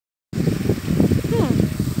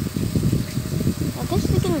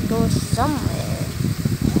can go somewhere.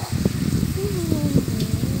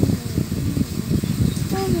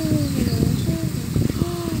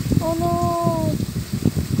 Oh no!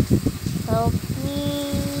 Help me!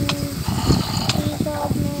 Please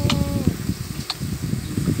help me!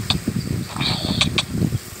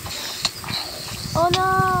 Oh no!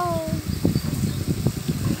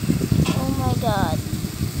 Oh my god!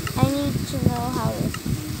 I need to know how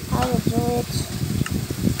to do it.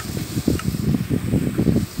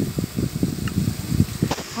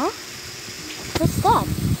 Huh? What's that?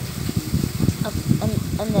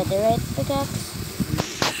 Another red pickaxe?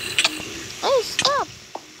 Hey, stop!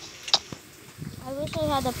 I wish I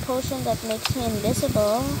had a potion that makes me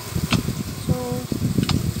invisible. So...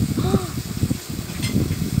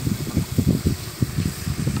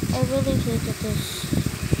 I really hated this.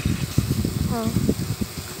 Huh.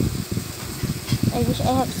 I wish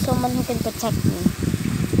I have someone who can protect me.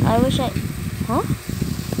 I wish I... Huh?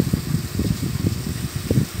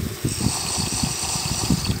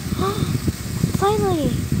 Finally!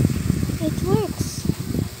 It works!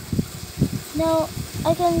 Now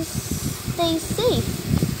I can stay safe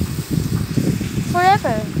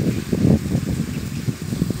forever.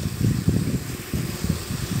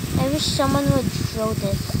 I wish someone would throw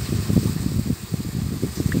this.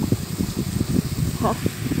 Huh.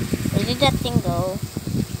 Where did that thing go?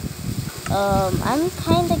 I'm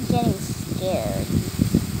kinda getting scared.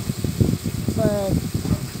 But...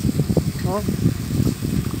 Huh?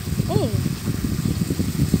 Hey!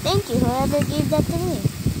 Thank you, whoever gave that to me.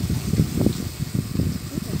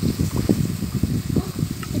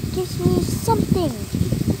 It gives me something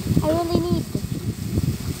I really need.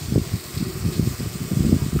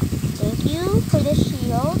 Thank you for the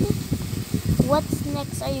shield. What's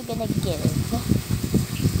next are you gonna give?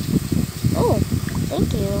 Oh,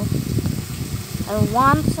 thank you. I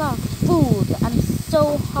want some food. I'm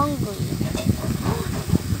so hungry.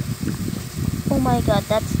 Oh my god,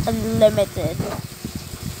 that's unlimited.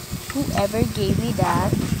 Whoever gave me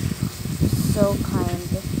that is so kind.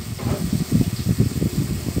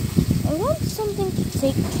 I want something to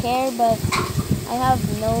take care, but I have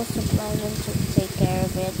no supplement to take care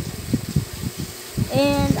of it.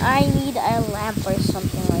 And I need a lamp or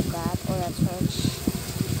something like that, or a torch.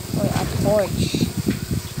 Or a torch.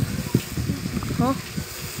 Huh?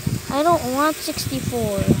 I don't want 64.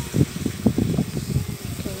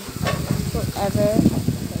 Okay. Whoever. Okay.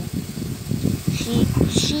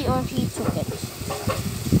 She or he took it.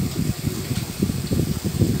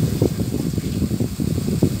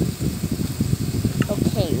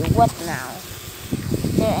 Okay, what now?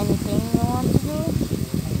 Is there anything you want to do?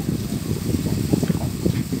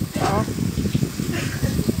 Oh.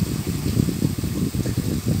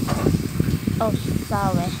 Oh,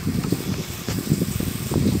 sorry.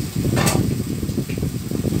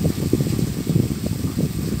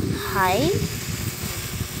 Hi.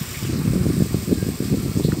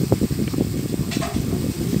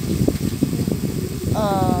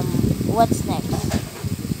 What's next?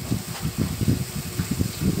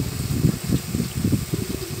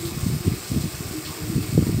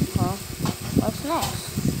 Huh? What's next?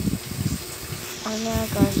 I'm a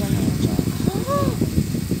guardian angel.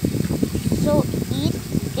 So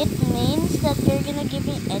it means that you're gonna give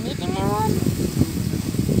me anything I want?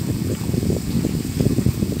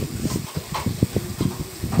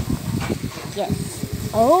 Yes.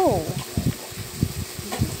 Oh.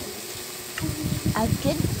 A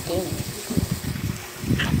good thing.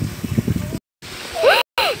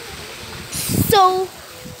 So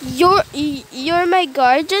you're my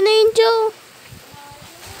guardian angel?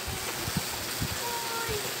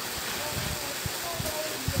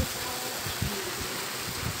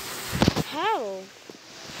 How?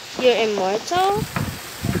 You're immortal?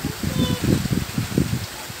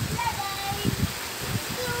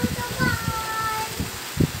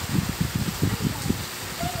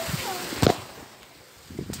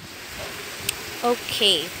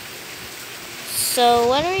 Okay. So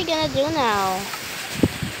what are we gonna do now?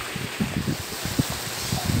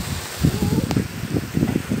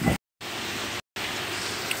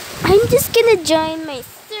 I'm just gonna join my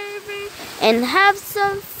server and have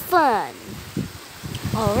some fun.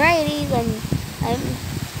 Alrighty, then I'm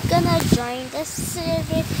gonna join the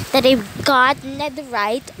server that I've got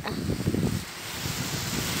netherite.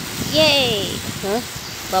 Yay! Huh?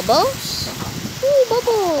 Bubbles? Ooh,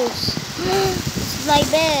 bubbles! It's my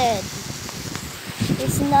bed.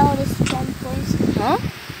 It's now the spawn point. Huh?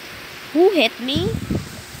 Who hit me?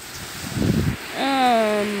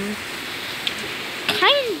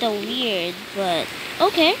 Kinda weird, but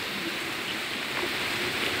okay.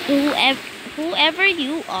 Whoever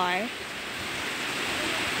you are,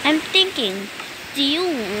 I'm thinking, do you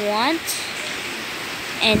want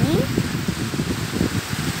any?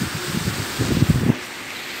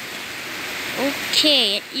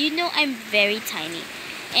 Okay, you know I'm very tiny.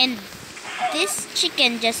 And this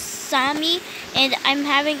chicken just saw me and I'm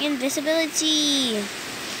having invisibility.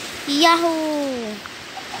 Yahoo!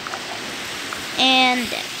 And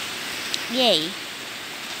yay.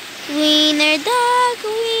 Wiener dog,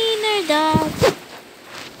 wiener dog.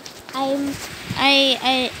 Oh,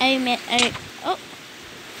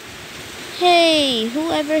 hey,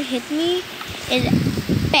 whoever hit me is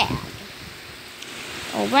bad.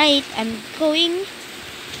 Alright, I'm going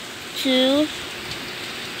to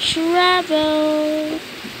travel.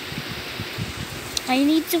 I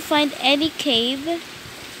need to find any cave,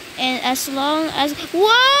 and as long as,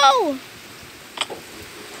 whoa!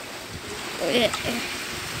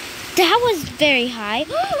 That was very high.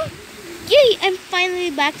 Yay! I'm finally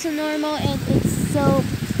back to normal and it's so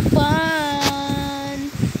fun.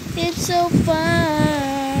 It's so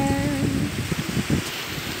fun.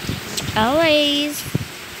 Always.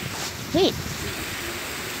 Wait.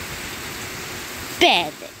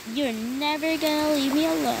 Bed. You're never gonna leave me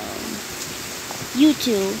alone. You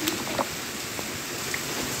too.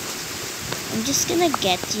 I'm just gonna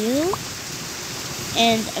get you.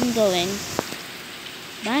 And I'm going.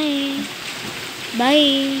 Bye.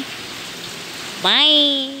 Bye.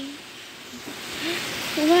 Bye.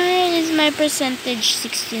 Why is my percentage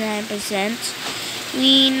 69%?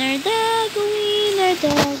 Wiener dog, wiener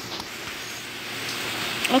dog.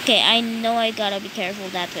 Okay, I know I gotta be careful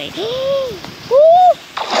that way. Whoa,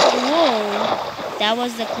 that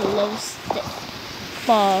was the closest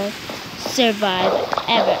fall survive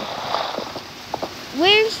ever.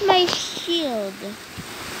 Where's my shield?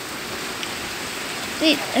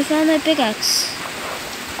 Wait, I found my pickaxe.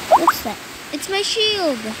 What's that? It's my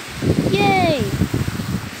shield! Yay!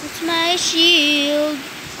 It's my shield!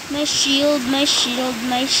 My shield, my shield,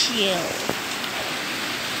 my shield.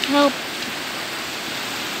 Help.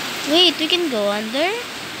 Wait, we can go under?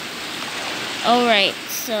 Alright,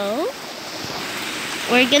 so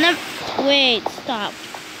we're gonna wait, stop.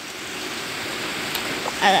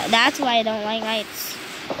 That's why I don't like heights.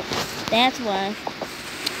 That's why.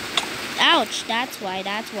 Ouch, that's why.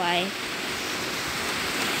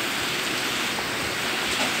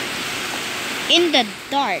 In the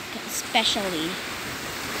dark, especially.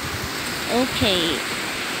 Okay.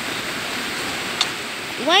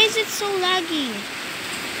 Why is it so laggy?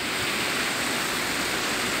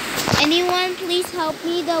 Anyone, please help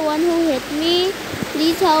me. The one who hit me.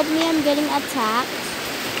 Please help me. I'm getting attacked.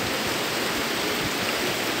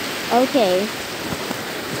 Okay.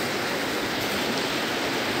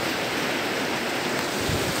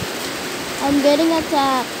 I'm getting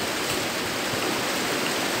attacked.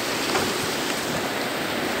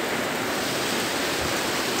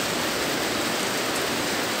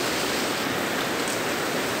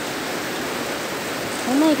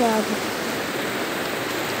 Oh my god.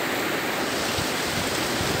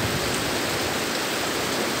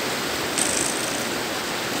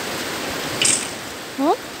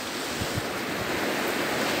 Huh?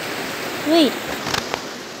 Wait.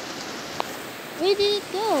 Where did it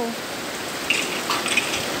go?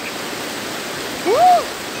 Oh!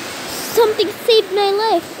 Something saved my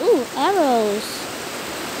life. Ooh, arrows.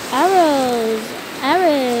 Arrows.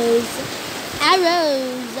 Arrows.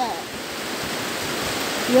 Arrows.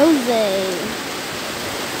 Rose.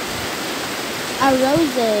 A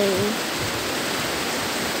rose.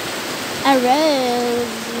 A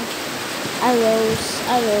rose. A rose.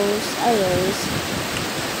 A rose. A rose.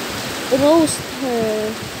 Roast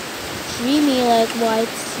her. Dreamy like white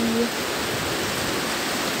sea.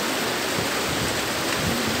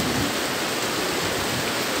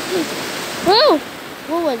 Whoa!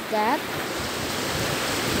 What was that?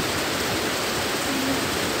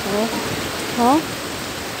 Huh?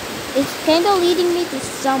 It's kind of leading me to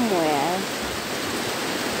somewhere.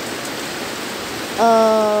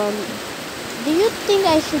 Do you think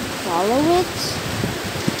I should follow it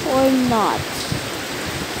or not?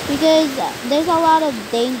 Because there's a lot of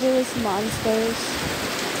dangerous monsters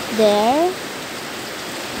there.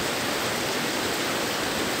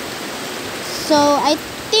 So I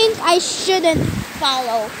think I shouldn't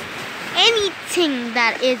follow anything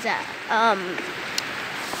that is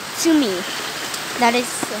to me. That is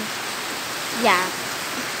yeah.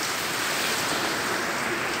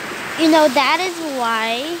 You know, that is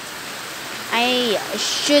why I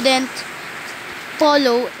shouldn't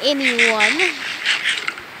follow anyone.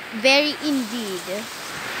 Very indeed.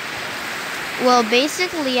 Well,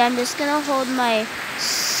 basically, I'm just gonna hold my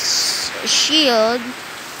shield.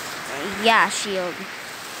 Yeah, shield.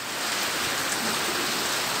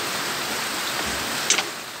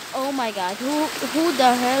 Oh my god, who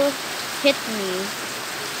the hell hit me?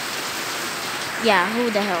 Yeah, who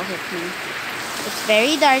the hell hit me? It's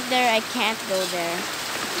very dark there, I can't go there.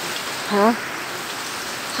 Huh?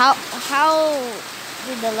 How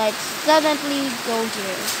did the lights suddenly go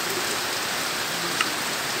here?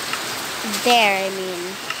 There, I mean.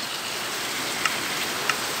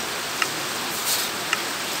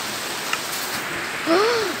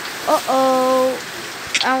 Uh-oh.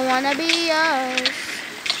 I wanna be yours.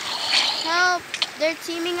 Help! They're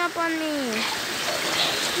teaming up on me.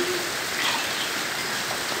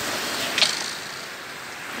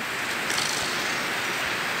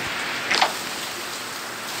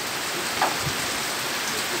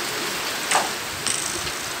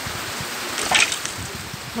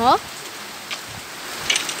 Huh?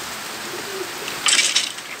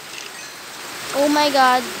 Oh my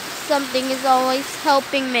god. Something is always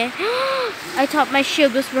helping me. I thought my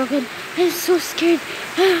shield was broken. I'm so scared.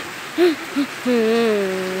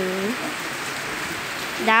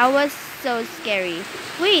 That was so scary.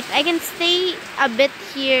 Wait, I can stay a bit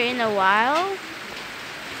here in a while.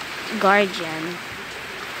 Guardian.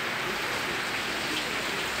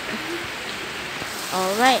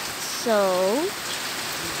 Alright, so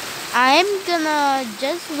I'm gonna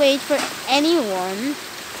just wait for anyone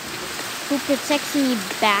who protects me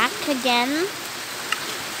back again.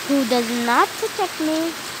 Who does not protect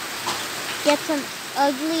me gets an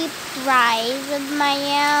ugly prize of my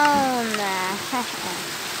own.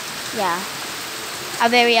 Yeah, a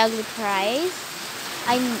very ugly prize.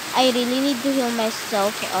 I really need to heal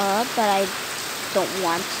myself up, but I don't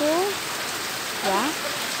want to. Yeah.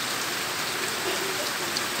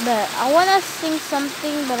 But I want to sing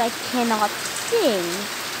something, but I cannot sing.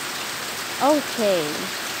 Okay.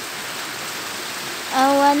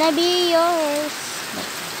 I wanna be yours.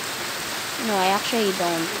 No, I actually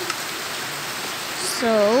don't.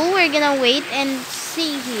 So, we're gonna wait and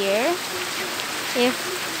see here if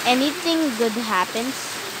anything good happens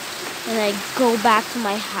when I go back to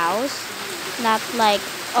my house. Not like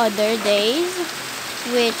other days,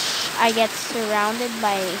 which I get surrounded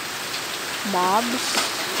by mobs.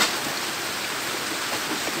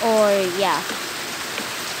 Or, yeah,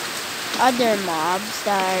 other mobs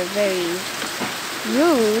that are very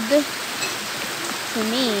rude to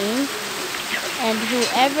me. And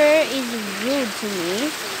whoever is rude to me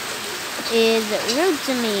is rude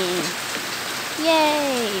to me.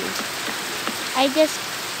 Yay! I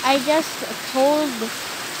just told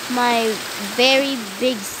my very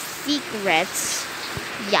big secrets.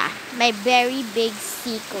 Yeah, my very big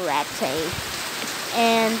secret.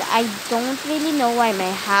 And I don't really know why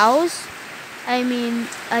my house. I mean,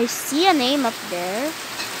 I see a name up there,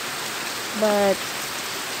 but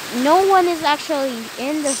no one is actually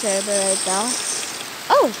in the server right now.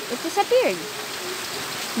 Oh, it disappeared.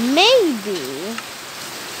 Maybe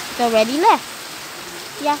it already left.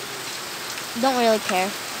 Yeah, don't really care.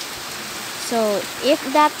 So if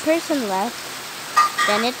that person left,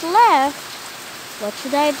 then it left. What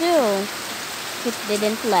should I do? It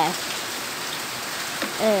didn't left.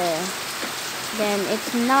 Then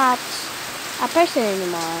it's not a person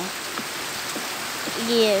anymore.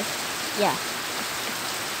 Yeah.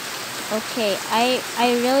 Okay, I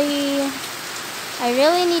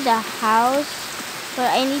really need a house,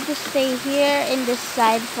 but I need to stay here in this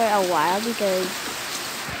side for a while because,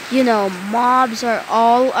 you know, mobs are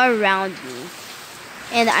all around me.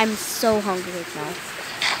 And I'm so hungry right now.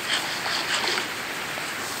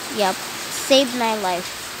 Yep, saved my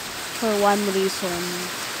life for one reason.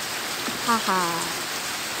 Haha.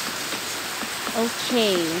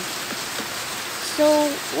 Okay.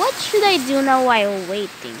 So, what should I do now while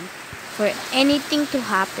waiting for anything to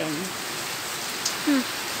happen?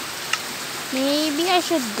 Maybe I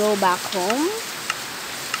should go back home?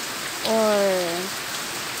 Or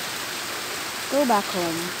go back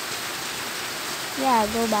home. Yeah,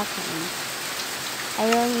 go back home. I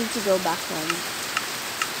really need to go back home.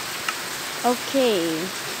 Okay.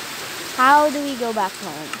 How do we go back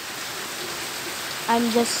home?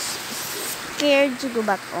 I'm just scared to go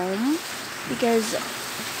back home because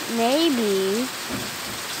maybe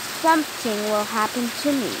something will happen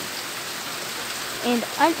to me. And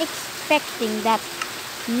unexpecting that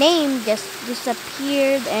name just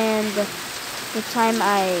disappeared, and the time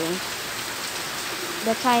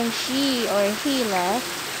she or he left,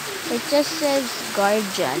 it just says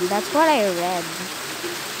guardian. That's what I read.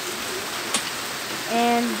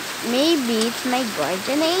 And maybe it's my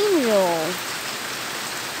guardian angel.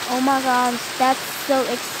 Oh my god, that's so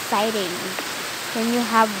exciting. Can you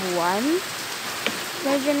have one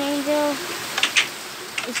guardian angel?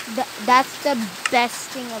 That's the best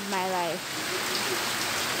thing of my life.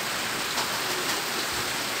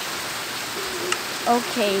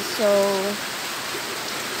 Okay, so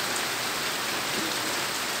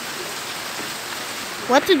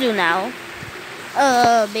what to do now?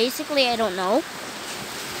 Basically I don't know.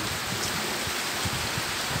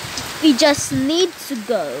 We just need to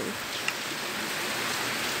go.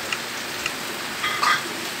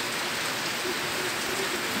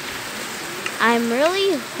 I'm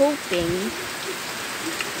really hoping.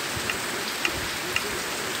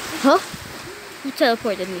 Huh? Who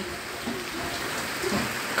teleported me?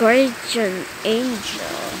 Guardian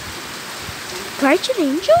angel. Guardian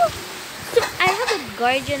angel? So I have a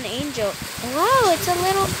guardian angel. Wow, it's a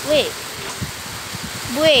little. Wait.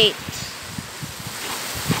 Wait.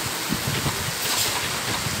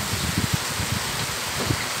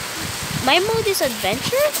 My mode is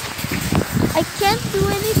adventure? I can't do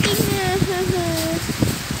anything.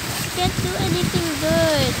 Can't do anything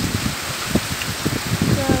good.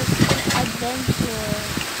 Just adventure.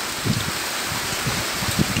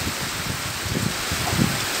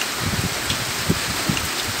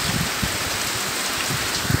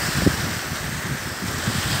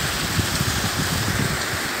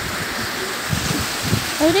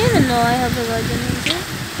 I didn't even know I have a guardian angel.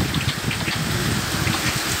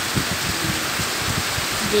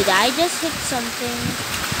 Did I just hit something?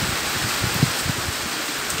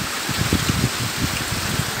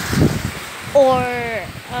 Or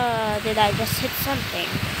did I just hit something?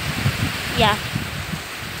 Yeah.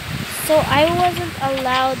 So I wasn't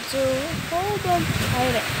allowed to. Hold on.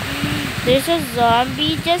 There's a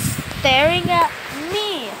zombie just staring at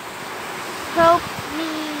me. Help me.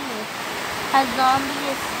 A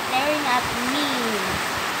zombie is staring at me.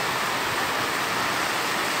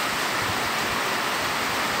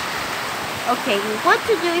 Okay, what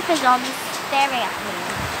to do if a zombie is staring at me?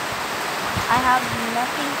 I have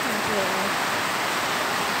nothing to do.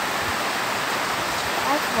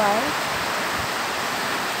 That's why.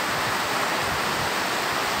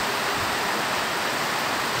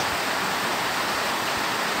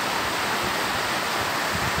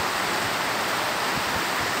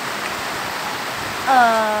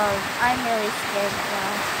 I'm really scared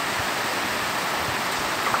now.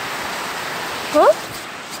 Huh?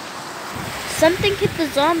 Something hit the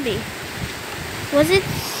zombie. Was it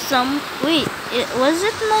some... Wait, was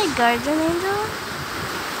it my guardian angel?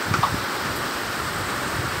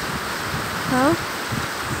 Huh?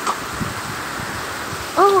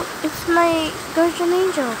 Oh, it's my guardian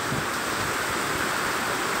angel.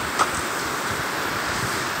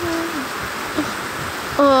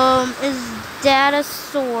 Is that a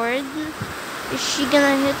sword? Is she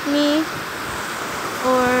gonna hit me?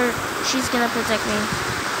 Or she's gonna protect me?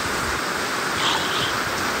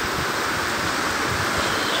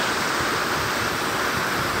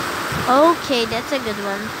 Okay, that's a good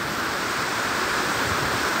one.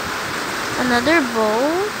 Another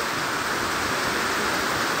bow?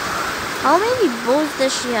 How many bows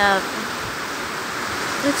does she have?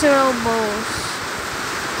 Literal bows.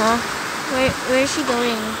 Huh? Where is she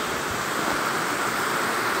going?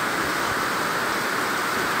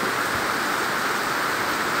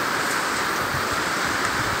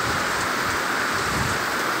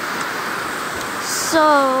 So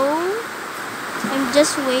I'm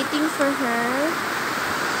just waiting for her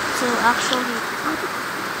to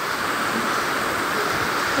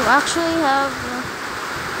actually have a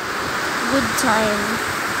good time.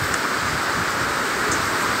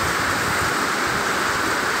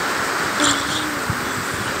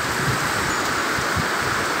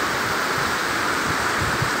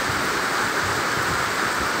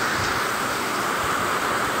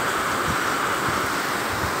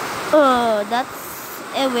 Oh, that's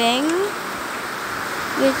a wing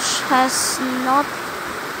which has not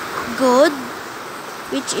good,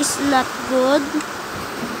 which is not good.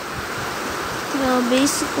 Well,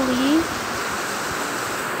 basically,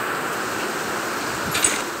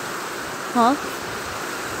 huh?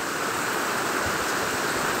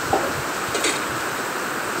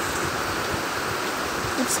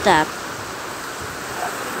 What's that?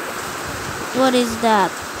 What is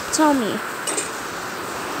that? Tell me.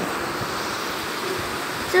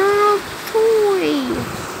 They're a toy.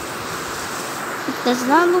 It does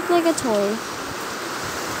not look like a toy.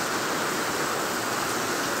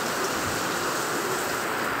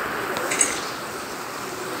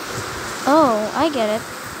 Oh, I get it.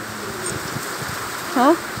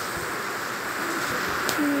 Huh?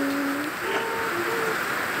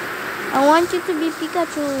 I want you to be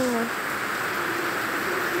Pikachu.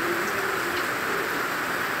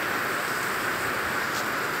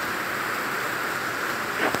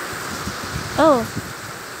 Oh,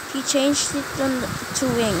 he changed it to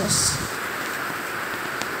wings.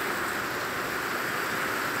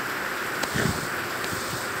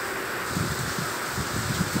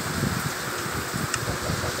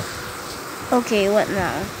 Okay, what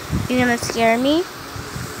now? You gonna scare me?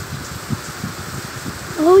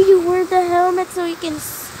 Oh, you wear the helmet so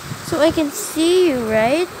so I can see you,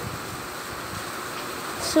 right?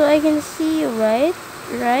 So I can see you, right?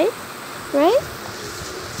 Right? Right?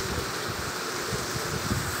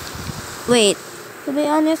 Wait, to be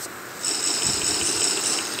honest,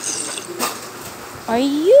 are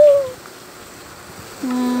you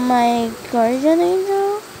my guardian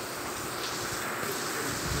angel?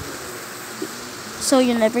 So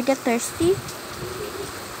you never get thirsty?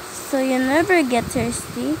 So you never get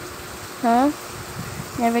thirsty? Huh?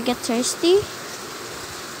 Never get thirsty?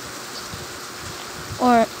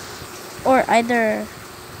 Or either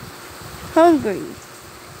hungry.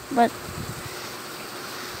 But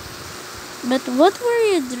what were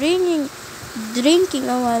you drinking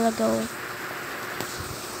a while ago?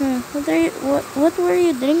 What were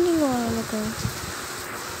you drinking a while ago?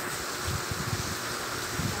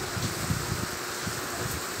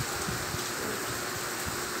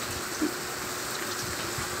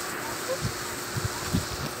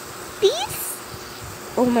 Peace?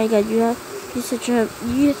 Oh my god, you such a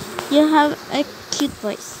you have a cute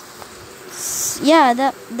voice. Yeah,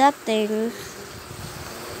 that thing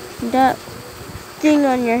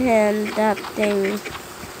on your hand, that thing.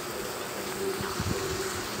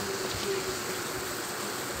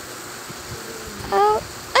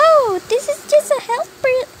 Oh, this is just a health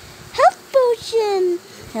potion.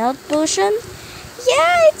 Health potion?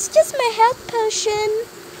 Yeah, it's just my health potion.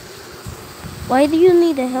 Why do you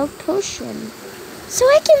need a health potion? So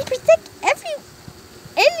I can protect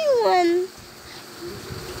anyone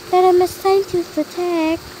that I'm assigned to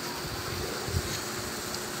protect.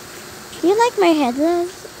 You like my head,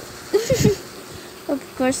 love?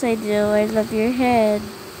 Of course I do. I love your head.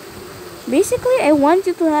 Basically, I want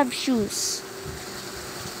you to have shoes.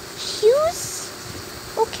 Shoes?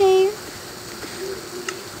 Okay.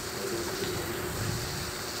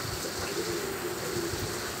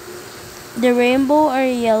 The rainbow or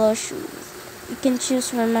yellow shoes? You can choose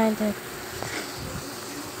from either.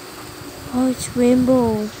 Oh, it's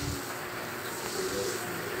rainbow.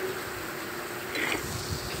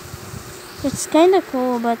 It's kind of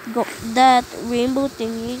cool, but that rainbow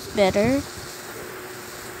thingy is better.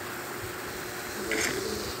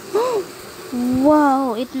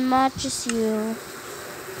 Wow, it matches you.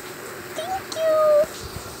 Thank you.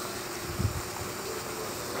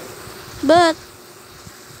 But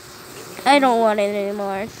I don't want it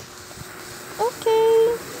anymore.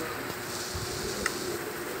 Okay.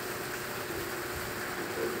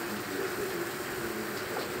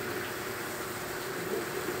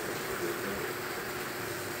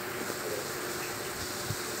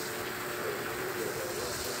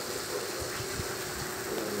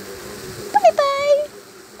 Bye-bye.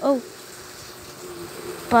 Oh.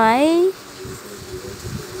 Bye?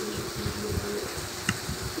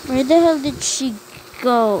 Where the hell did she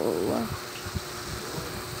go?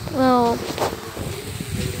 Well,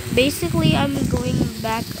 basically I'm going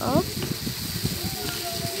back up.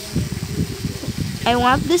 I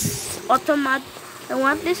want this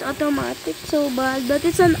automatic so bad, but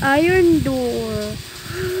it's an iron door.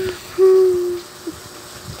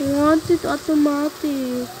 I want it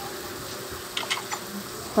automatic.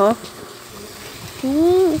 Huh?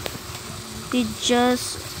 Who did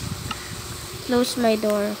just close my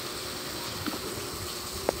door?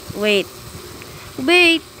 Wait.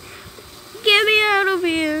 Get me out of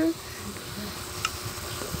here.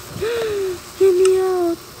 Get me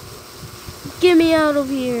out. Get me out of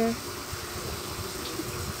here.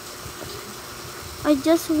 I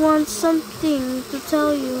just want something to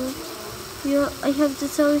tell you. I have to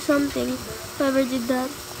tell you something. Whoever did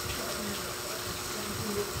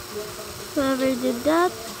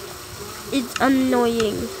that, it's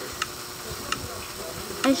annoying.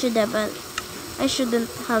 I shouldn't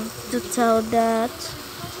have to tell that.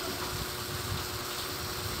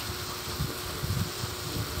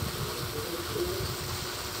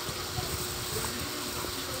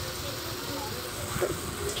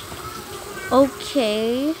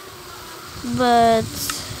 Okay, but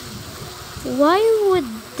why would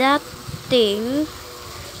that thing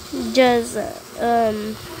just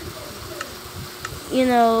you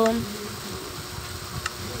know,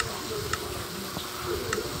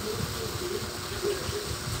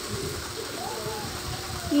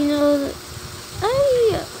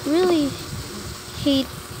 I really hate.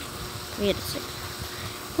 Wait a second.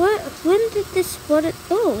 When did this water?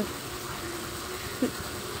 Oh,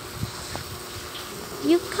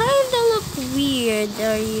 you kinda look weird,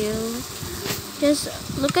 are you? Just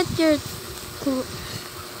look at your.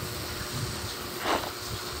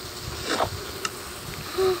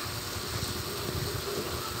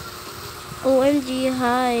 OMG,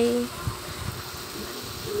 hi.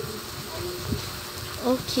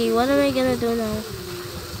 Okay, what am I gonna do now?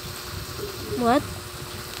 What?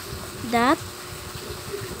 That?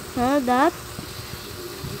 Huh? That?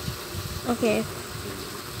 Okay.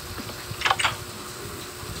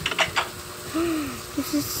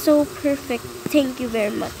 This is so perfect. Thank you very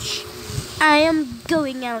much. I am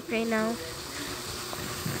going out right now.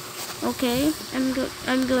 Okay, I'm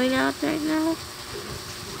going out right now.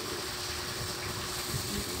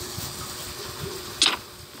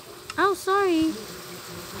 Oh, sorry.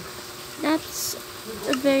 That's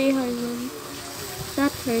a very hard one.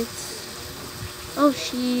 That hurts. Oh,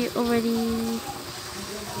 she already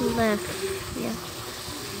left. Yeah.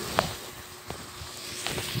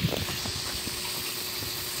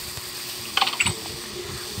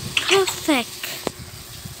 Perfect.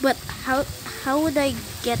 But how would I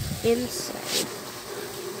get inside?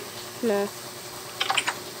 No.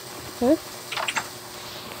 Huh?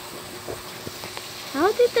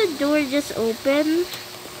 How did the door just open?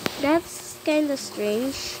 That's kind of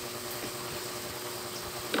strange.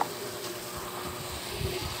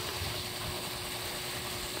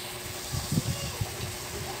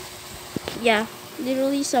 Yeah,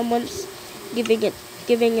 literally someone's giving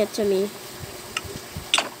it to me.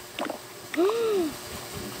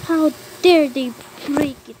 How dare they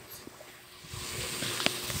break it?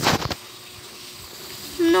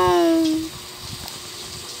 No.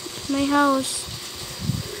 My house.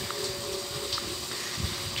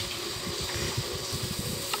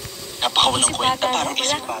 Napakawalang kwenta, parang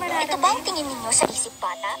isip bata. Ito ba ang tingin ninyo sa isip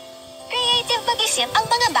bata? Creative mag-isip ang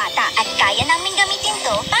mga bata at kaya namin gamitin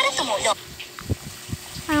to para tumulong.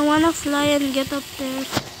 I wanna fly and get up there.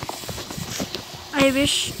 I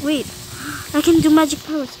wish. Wait, I can do magic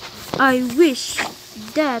powers. I wish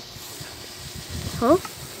that. Huh?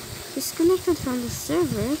 Disconnected from the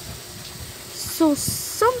server. So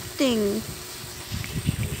something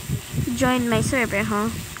joined my server, huh?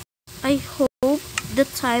 I hope the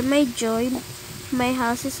time I joined, my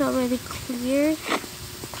house is already clean.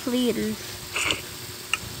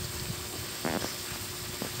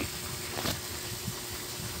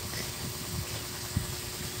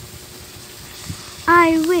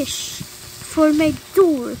 I wish for my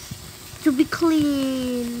doors to be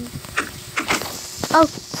clean. Oh,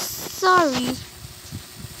 sorry.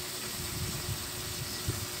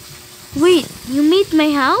 Wait, you made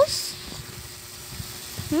my house?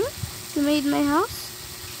 You made my house?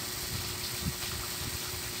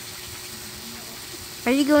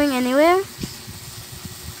 Are you going anywhere?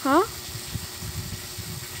 Huh?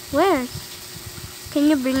 Where? Can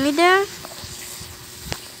you bring me there?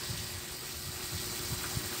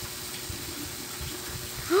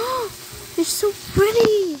 You're so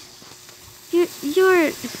pretty.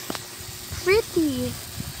 You're pretty.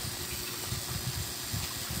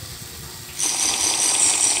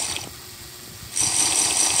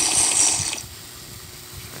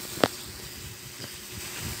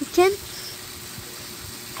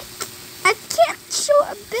 I can't show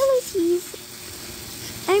abilities.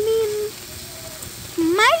 I mean,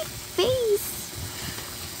 my face.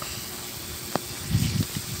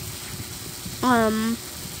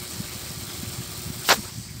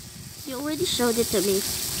 You already showed it to me.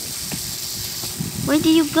 Where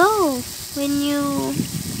do you go when you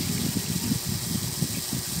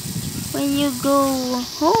go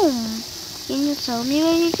home? Can you tell me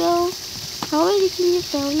where you go? How are you? Can you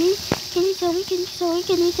tell me? Can you tell me? Can you tell me?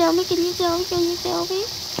 Can you tell me? Can you tell me? Can you tell me?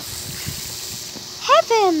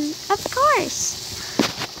 Heaven, of course.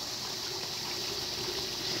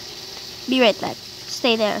 Be right back.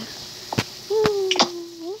 Stay there.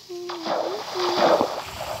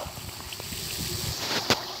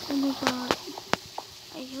 Oh my god.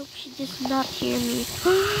 I hope she does not hear me.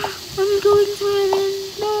 I'm going to heaven.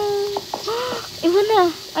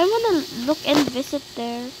 No. I wanna look and visit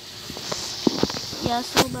there. Yeah,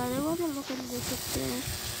 so bad. I wanna look and visit there.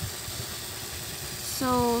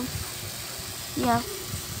 So yeah.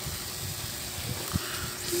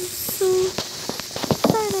 I'm so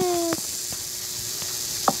excited.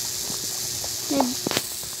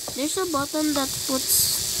 There's a button that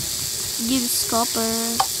gives copper.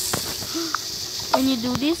 When you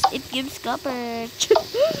do this, it gives copper.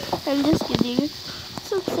 I'm just kidding.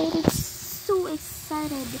 So excited. So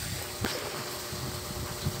excited.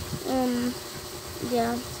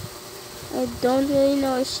 Yeah. I don't really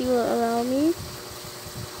know if she will allow me.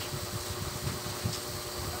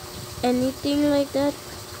 Anything like that.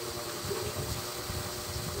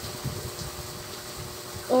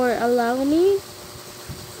 Or allow me.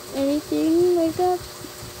 Anything like that.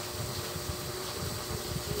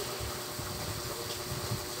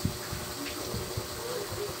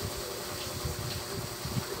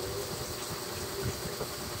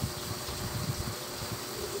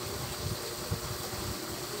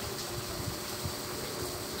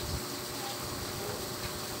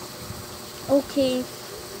 Okay.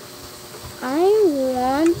 I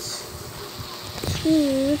want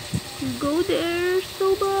to go there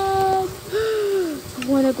so bad. I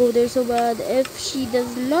want to go there so bad. If she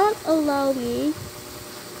does not allow me,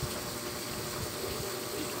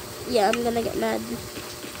 yeah, I'm gonna get mad.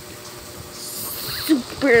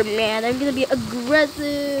 Super mad. I'm gonna be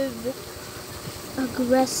aggressive.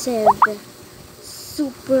 Aggressive.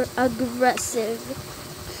 Super aggressive.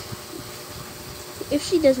 If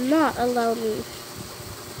she does not allow me.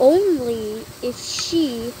 Only if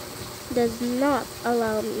she does not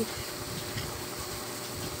allow me.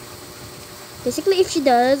 Basically, if she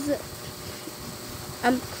does,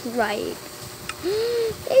 I'm crying.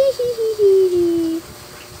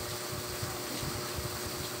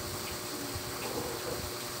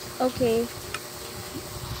 Okay.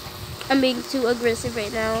 I'm being too aggressive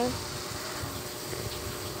right now.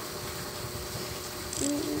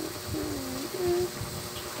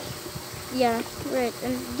 Yeah, right.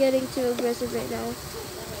 I'm getting too aggressive right now.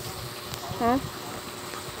 Huh?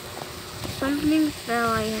 Something fell,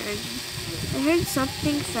 I heard. I heard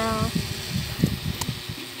something fell.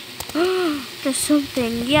 There's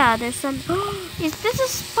something. Yeah, there's some. Is this a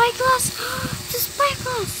spyglass? It's a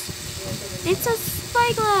spyglass. It's a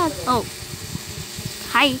spyglass. Oh.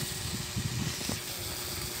 Hi.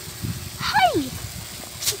 Hi.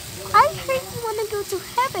 I heard you want to go to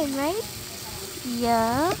heaven, right?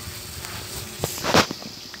 Yeah.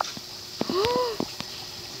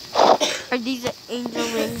 Are these angel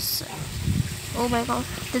wings? Oh my god.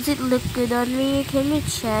 Does it look good on me? Can you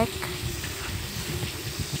check?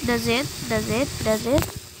 Does it? Does it? Does it?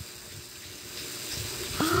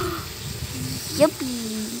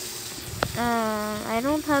 Yuppie. I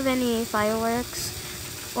don't have any fireworks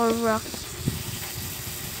or rocks.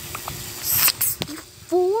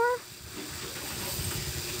 64?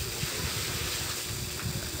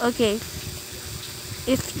 Okay.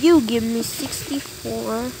 If you give me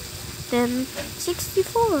 64, then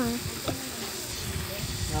 64.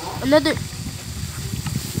 Another.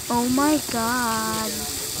 Oh my god.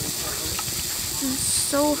 I'm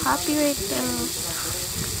so happy right now.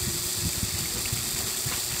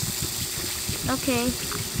 Okay.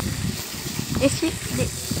 If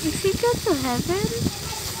we go to heaven,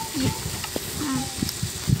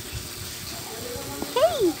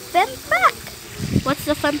 hey, fun fact. What's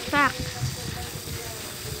the fun fact?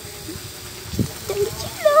 Did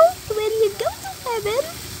you know when you go to heaven,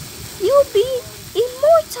 you'll be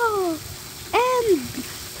immortal and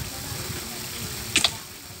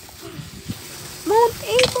won't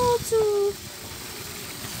able to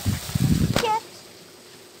get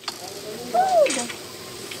food.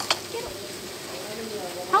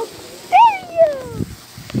 How dare you?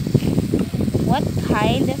 What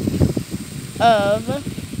kind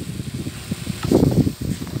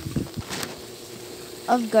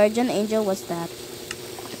of guardian angel was that?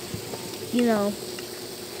 You know.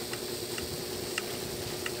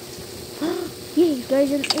 Yay,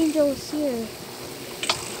 guardian angel is here.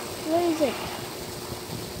 Where is it?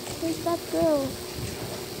 Where's that girl?